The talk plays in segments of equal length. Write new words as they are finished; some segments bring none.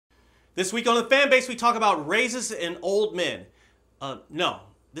This week on the fan base, we talk about raises and old men. No,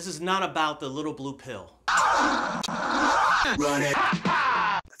 this is not about the little blue pill. Run it.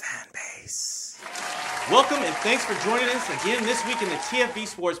 The fan base. Welcome and thanks for joining us again this week in the TFB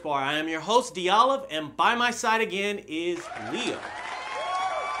Sports Bar. I am your host, D'Olive, and by my side again is Leo.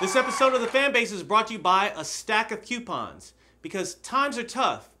 This episode of the fan base is brought to you by a stack of coupons because times are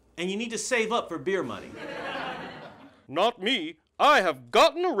tough and you need to save up for beer money. Not me. I have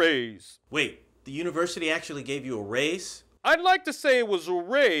gotten a raise. Wait, the university actually gave you a raise? I'd like to say it was a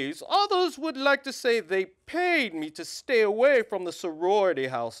raise. Others would like to say they paid me to stay away from the sorority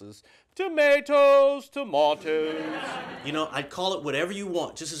houses. Tomatoes, tomatoes. You know, I'd call it whatever you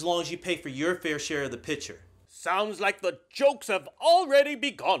want, just as long as you pay for your fair share of the pitcher. Sounds like the jokes have already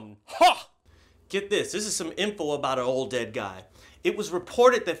begun. Ha! Get this is some info about an old dead guy. It was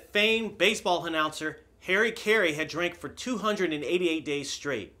reported that famed baseball announcer Harry Carey had drank for 288 days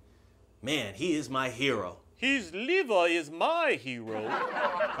straight. Man, he is my hero. His liver is my hero.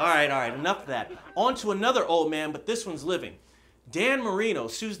 All right, enough of that. On to another old man, but this one's living. Dan Marino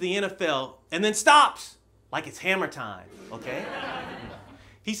sues the NFL and then stops, like it's hammer time, okay?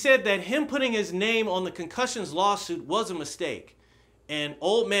 He said that him putting his name on the concussions lawsuit was a mistake. And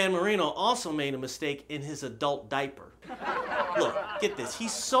old man Marino also made a mistake in his adult diaper. Look, get this.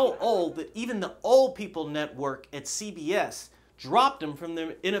 He's so old that even the Old People Network at CBS dropped him from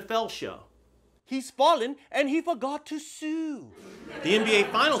the NFL show. He's fallen and he forgot to sue. The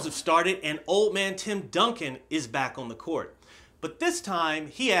NBA Finals have started and old man Tim Duncan is back on the court. But this time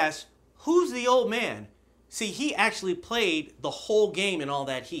he asked, who's the old man? See, he actually played the whole game in all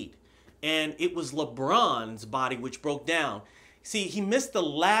that heat. And it was LeBron's body which broke down. See, he missed the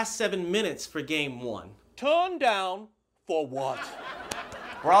last 7 minutes for game 1. Turned down for what?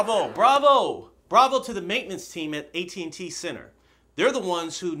 Bravo to the maintenance team at AT&T Center. They're the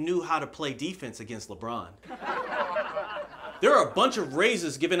ones who knew how to play defense against LeBron. There are a bunch of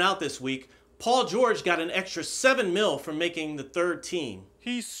raises given out this week. Paul George got an extra $7 million for making the third team.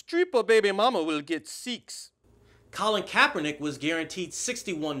 His stripper baby mama will get 6. Colin Kaepernick was guaranteed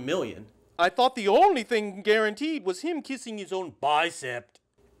 $61 million. I thought the only thing guaranteed was him kissing his own bicep.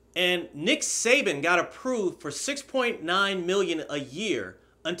 And Nick Saban got approved for $6.9 million a year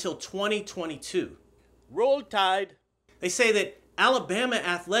until 2022. Roll Tide. They say that Alabama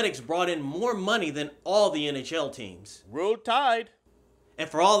athletics brought in more money than all the NHL teams. Roll Tide. And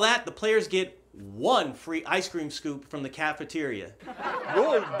for all that, the players get 1 free ice cream scoop from the cafeteria.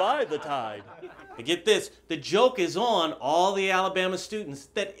 Rolled by the tide. And get this, the joke is on all the Alabama students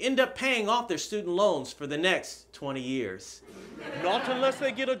that end up paying off their student loans for the next 20 years. Not unless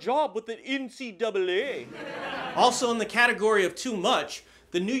they get a job with the NCAA. Also in the category of too much,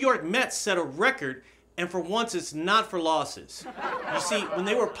 the New York Mets set a record, and for once it's not for losses. You see, when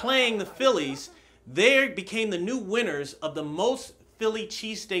they were playing the Phillies, they became the new winners of the most Philly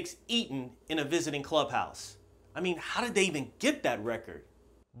cheesesteaks eaten in a visiting clubhouse. I mean, how did they even get that record?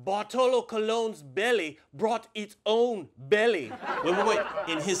 Bartolo Colon's belly brought its own belly. Wait.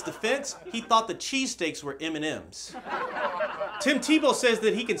 In his defense, he thought the cheesesteaks were M&Ms. Tim Tebow says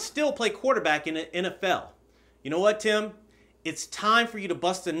that he can still play quarterback in the NFL. You know what, Tim? It's time for you to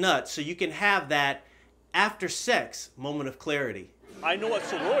bust a nut so you can have that after sex moment of clarity. I know a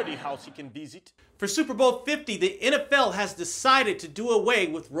sorority house he can visit. For Super Bowl 50, the NFL has decided to do away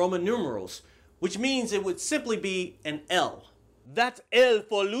with Roman numerals, which means it would simply be an L. That's L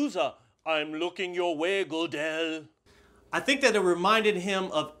for loser. I'm looking your way, Goodell. I think that it reminded him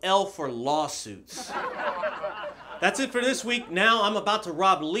of L for lawsuits. That's it for this week. Now I'm about to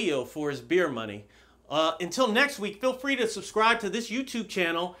rob Leo for his beer money. Until next week, feel free to subscribe to this YouTube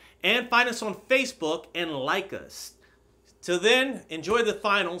channel and find us on Facebook and like us. Till then, enjoy the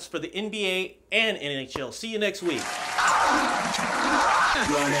finals for the NBA and NHL. See you next week.